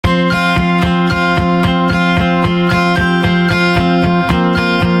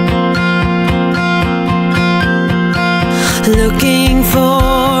looking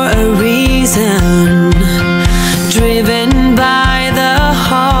for a reason, driven by the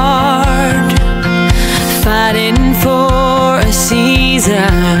heart, fighting for a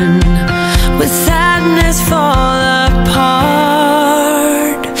season, with sadness fall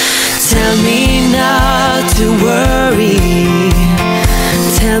apart. Tell me not to worry,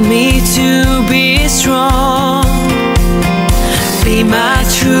 tell me to be strong, be my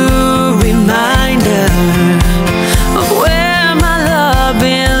true reminder of where my love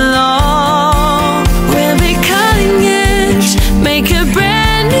belongs. We'll be cutting edge, make a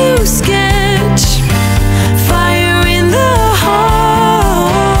brand new sketch, fire in the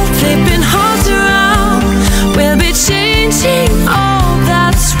heart, flipping hearts around. We'll be changing all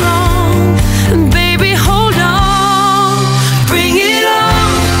that's wrong, and baby hold on, bring it on.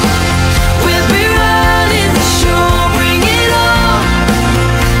 We'll be running the show, bring it on,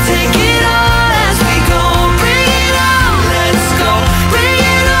 take it all as we go, bring it on, let's go, bring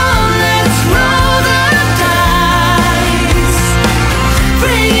it on, let's roll the dice,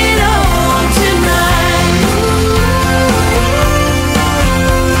 bring it on tonight.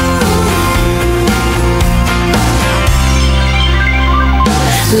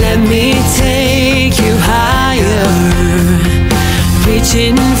 Let me take you higher,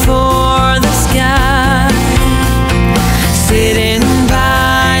 reaching for